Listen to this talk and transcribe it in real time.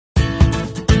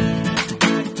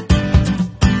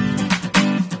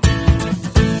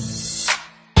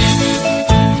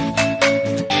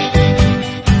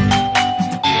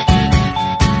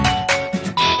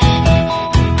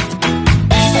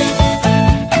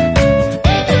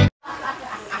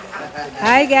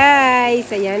Hi guys!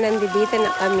 Ayan, nandito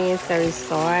na kami sa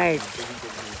resort.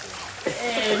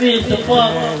 Dito po.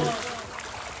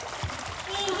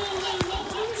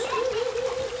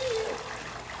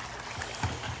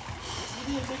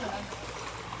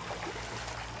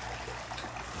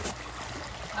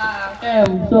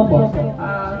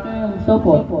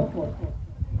 Support.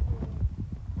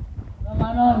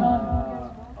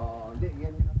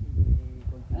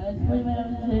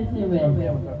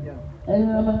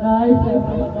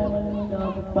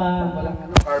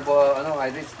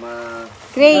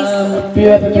 Grace,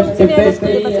 yung sinelas ko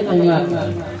diba sila?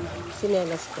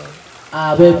 Sinelas ko.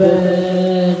 Happy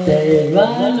birthday,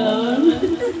 Balon.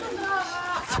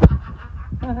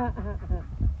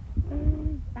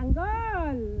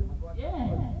 Tanggol!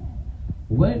 Yeah.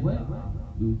 Wait.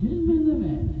 You just been the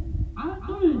man. I'm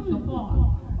doing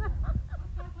support.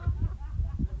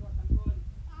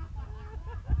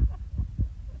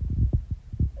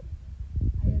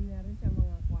 Ayun, meron siya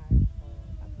mga kwarto.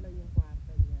 Tatlo yung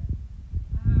kwarto niya.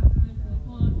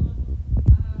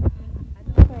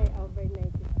 Ano pa eh,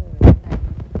 overnight ito.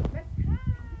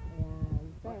 Ayan.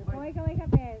 Kaway ka,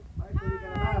 Pes.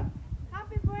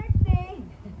 Happy birthday!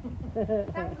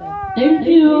 Thank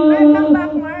you. Welcome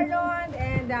back, Marlon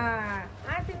and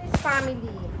Anthony's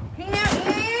family. Here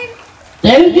in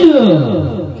Thank you.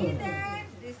 Eden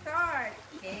Resort.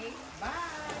 Okay,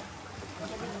 bye.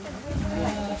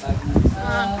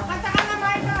 Kanta ka na,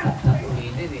 Marlon.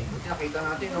 Nakita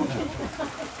natin, no?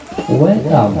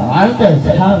 Welcome, Artist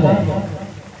Heaven.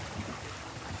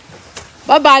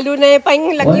 Babalo na yung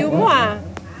pang lagyo mo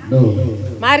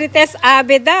Marites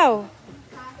Abe daw.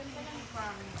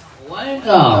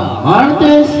 Welcome,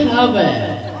 Artist Heaven.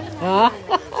 Ha?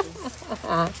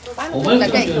 Welcome.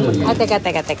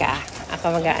 Teka. Ako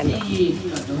mag-ano.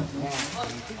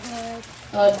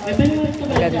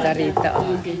 Ganda rito.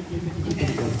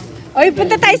 Oy,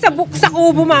 punta tayo sa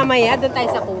kubo mamaya. Doon tayo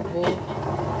sa kubo.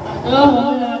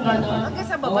 Hanggang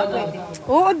sa baba pwede.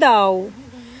 Oo daw.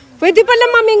 Pwede pala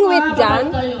mamingwit dyan.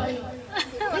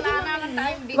 Wala naman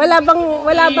time.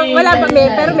 Wala bang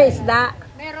pero may isda.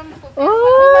 Meron po.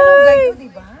 Oy!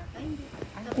 Di ba?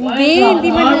 Hindi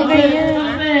malunggay yan.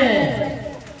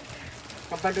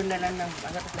 Kapado na lang ng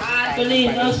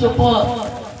Actually, no support.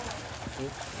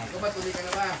 Tuloy ka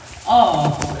na ba?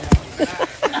 Oo.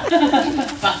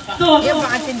 yung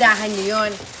mga tindahan nyo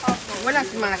yun. Wala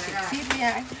sa mga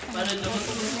siksirya.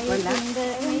 Wala.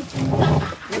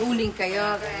 May uling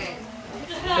kayo.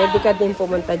 Pwede ka din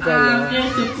pumunta dyan.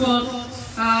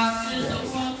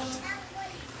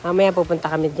 Mamaya pupunta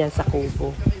kami dyan sa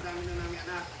kubo.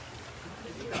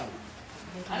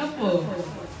 Ano po?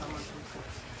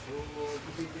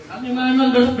 Ang mga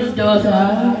nag-girlfriend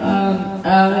Diyosa,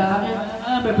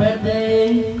 happy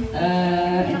birthday,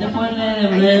 ito po na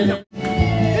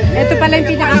Ito pala yung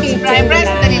pinaka-kitchen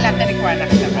nila. nila tanikuan na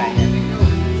sa Brian.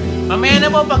 Mamaya na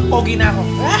po pag pogi na ako.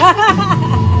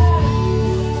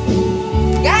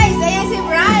 Guys, ayan si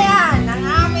Brian, ang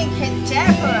aming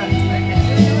chef.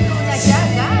 Nagsusulo na siya,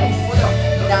 guys.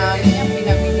 Dami niyang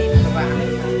pinabili ko ba?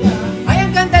 Ay,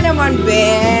 ang ganda naman,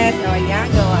 Beth. O, yan,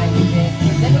 gawa ni Beth.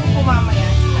 Dalo ko mamaya.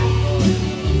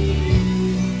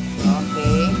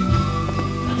 Okay.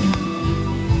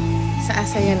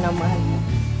 Saasaya naman.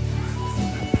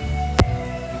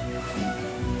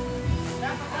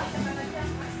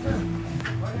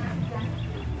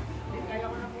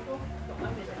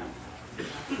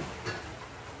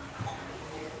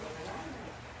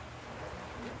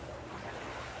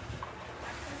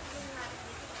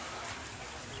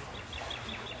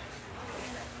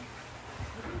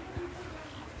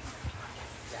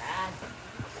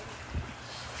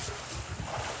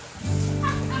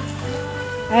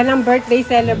 Ayan ang birthday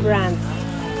celebrant.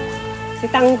 Si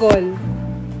Tanggol.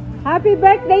 Happy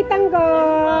birthday,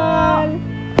 Tanggol!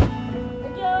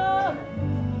 Thank you.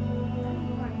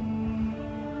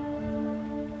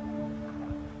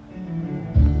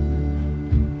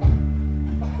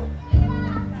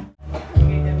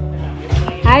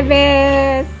 Hi,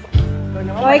 Bes!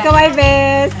 Kaway,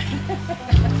 Bes!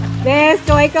 Bes,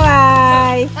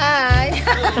 kaway! Hi!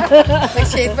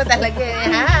 Nag-shade pa talaga eh.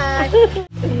 Hi!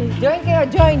 Join kayo,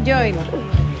 join!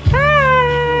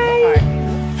 Hi!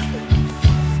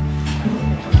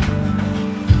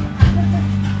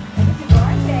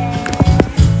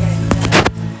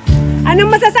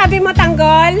 Anong masasabi mo,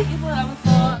 Tanggol?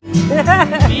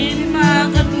 Hindi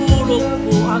makatulog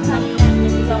po ang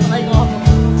nagsasamay ko.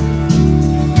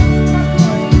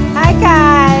 Hi,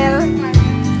 Kyle!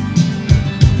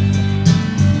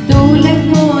 Tulad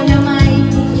mo na may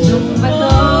pusong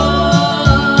bato.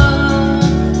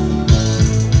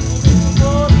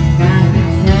 Kahit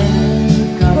saan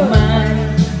ka man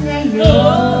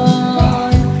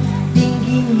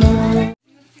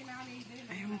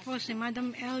si Madam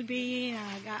LB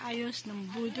nag-aayos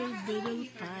ng budol-budol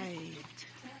fight.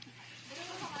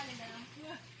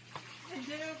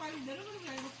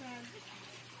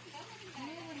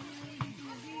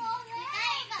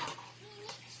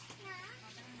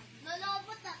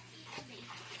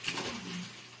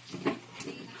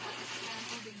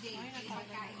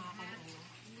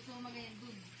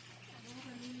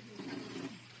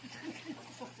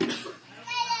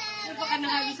 Baka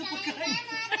nakalis sa pagkain.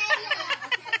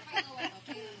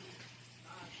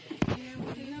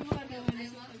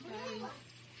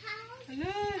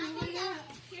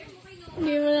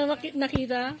 Hindi mo na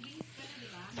nakita?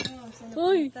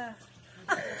 Uy!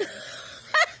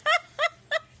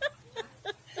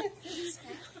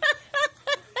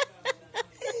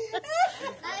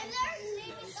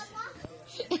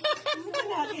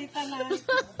 Nakita na.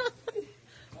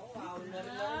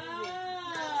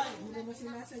 Hindi mo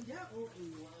sinasadya.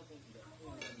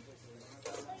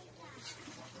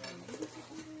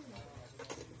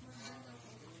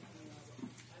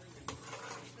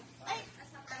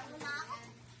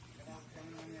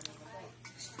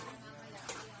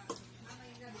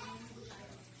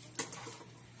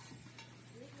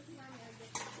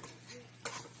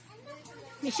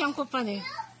 May siyang ko pa eh.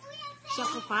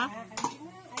 Siyang ko pa?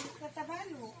 Ay,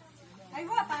 katabalo. Ay,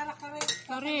 wa, para kare.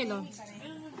 Karelo.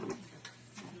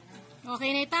 Okay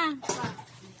na ita. 1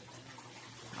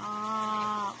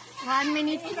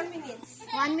 minute. 1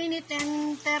 minute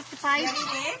and 35.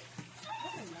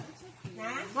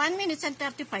 1 minute and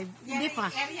 35. Hindi pa.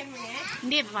 Area mo eh?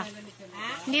 Hindi pa.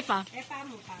 Hindi pa. Eh,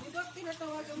 paano pa? Hindi ba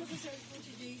tinatawagan mo sa cellphone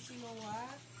si JC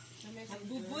Noah?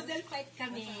 Nagbubudal fight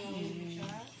kami.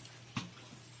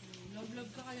 Love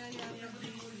ka kaya niya.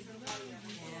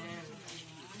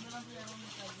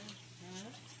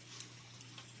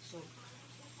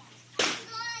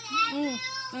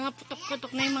 Mga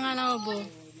putok-putok na yung mga laubo.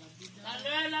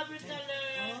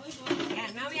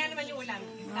 Yan, mamaya naman yung ulam.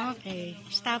 Okay.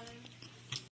 Stop.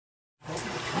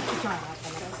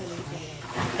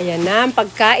 Ayan na ang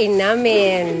pagkain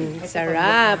namin.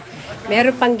 Sarap.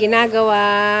 Meron pang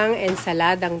ginagawang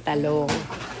ensaladang talong.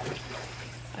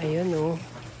 Ayun oh.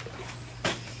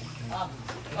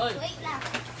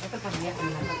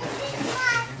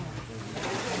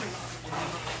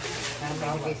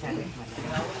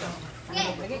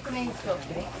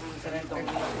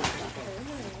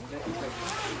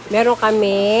 Meron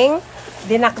kaming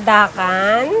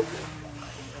dinakdakan,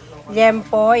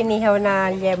 liempo, inihaw na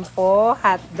liempo,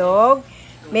 hotdog.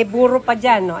 May buro pa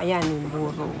dyan, no? Ayan, yung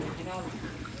buro.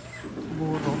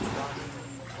 Buro.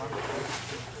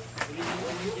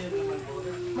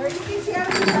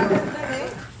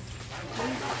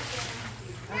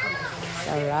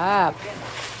 Sarap.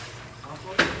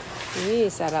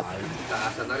 Sarap.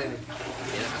 Taasan na rin eh.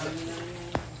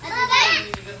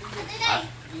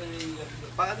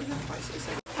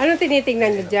 Anong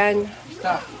tinitingnan nyo dyan?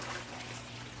 Stop.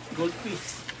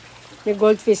 Goldfish. May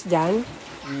goldfish dyan?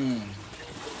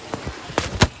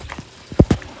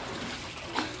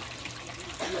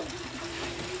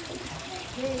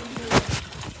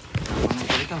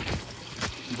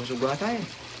 Busog ba tayo?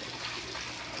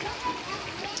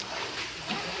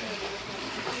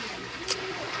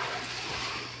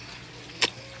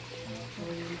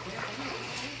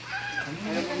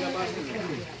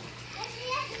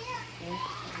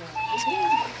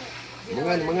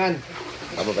 Mangan.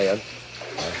 Tama ba yan?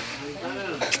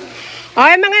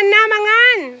 Oy, mangan na,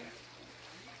 mangan!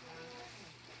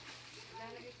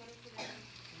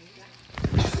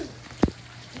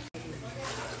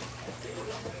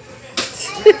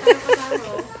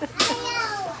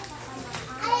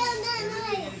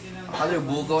 Ano yung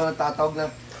bugaw na tatawag na?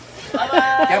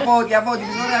 Kiyapo, Kiyapo,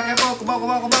 kubaw.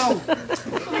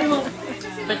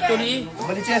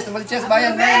 Maliches,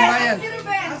 bayan.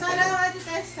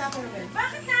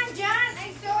 Bakit nandyan?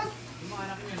 Ay, sos!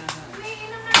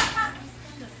 Umiinom na ka.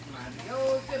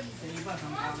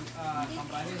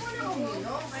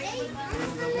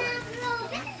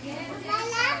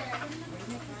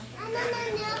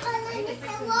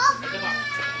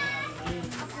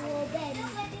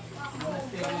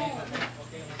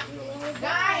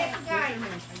 Guys!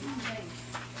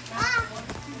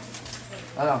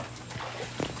 Ano?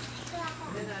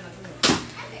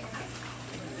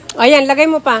 Ayan, lagay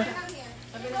mo pa.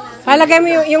 Lagay mo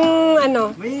yung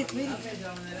ano.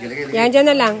 Yan, dyan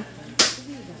na lang.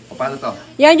 O, paano to?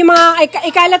 Yan, yung mga,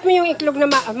 ikalat mo yung iklog na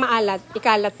maalat.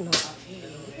 Ikalat mo.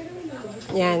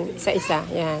 Yan, isa-isa.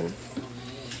 Yan.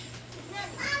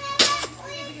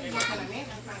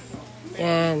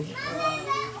 Yan.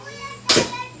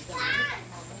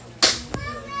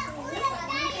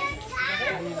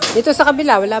 Dito sa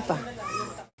kabila, wala pa.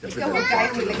 Ikaw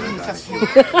magkain mo lagi mo sa food.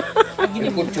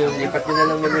 Yung kutsyon, lipat nyo na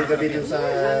lang naman yung gabi dun sa...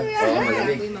 Oo,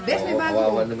 malamig.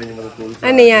 Kawawa naman yung matutulog sa...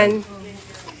 Ano yan?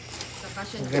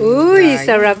 Uy,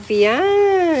 sarap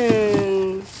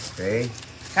yan. Okay.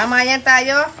 Kamayan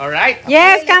tayo.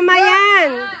 Yes, kama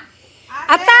yan.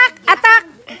 Attack! Attack!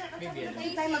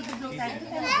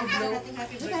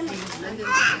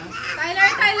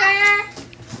 Tyler!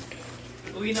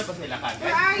 Uwi na pa sila kagad?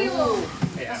 Where are you?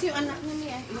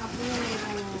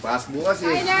 Paas bukas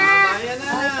eh.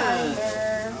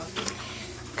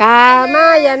 Kama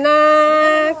yan na.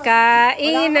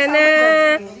 Kainan na.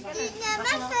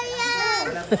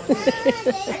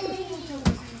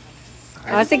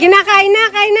 O, sige na, kain na,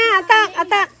 kain na. Attack,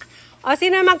 attack. O,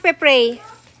 sino magpe-pray?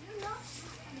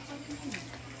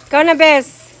 Ikaw na,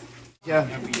 Bes. Siya.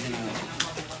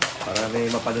 Para may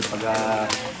mapanood pag...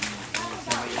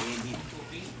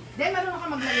 Then, marunong ka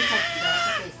maglagay sa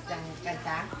taste ng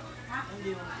kanta?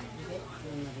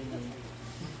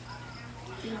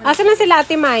 Asa na sila,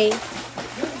 Ate May?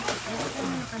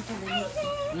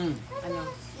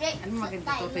 Ano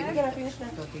maganda? Totoy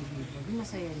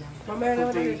masaya lang.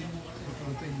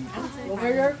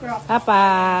 Papa.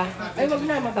 Ay, wag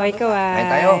na. O, ikaw ay. Kain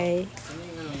tayo.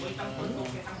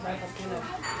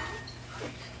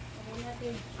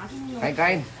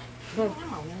 Kain.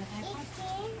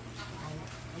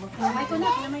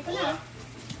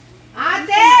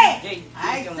 Ate!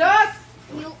 Ay, sus!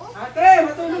 Ate,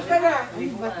 matulog ka na. Ay,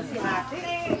 ba't si ate?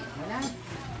 Wala.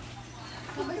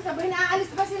 Sabay-sabay na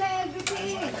aalis pa sila LBT.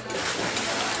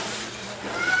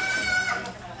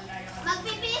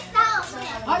 Magpipis na ako.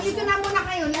 O, dito na muna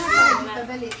kayo. Lahat dito,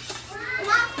 dali.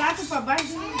 Plato pa ba?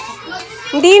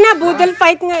 Hindi na, boodle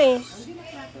fight nga eh.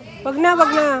 Wag na,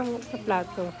 wag na. Sa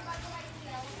plato.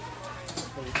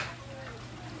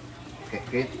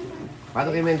 Okay.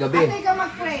 Paano kayo may gabi? Ate, ikaw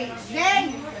mag-pray. Then,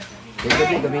 May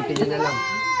gabi, gamitin nyo na lang.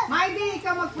 Maidi,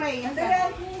 ikaw mag-pray.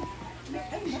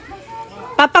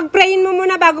 Papag-prayin mo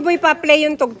muna bago mo ipa-play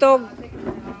yung tugtog.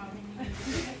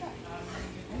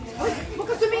 Huwag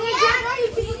ka sumingin dyan. Ay,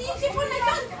 sinisipon na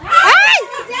dyan. Ay!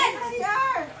 Dyan,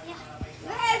 sir.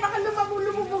 Eh, baka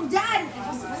lumabog dyan.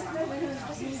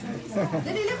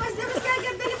 Dali, labas ka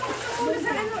agad. Dali, pakita muna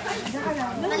sa ano. Ay, saka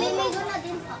lang. Maliligo na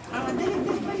din po. Dali,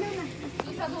 bala na.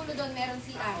 Sa dulo doon meron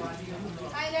si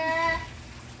Tyler.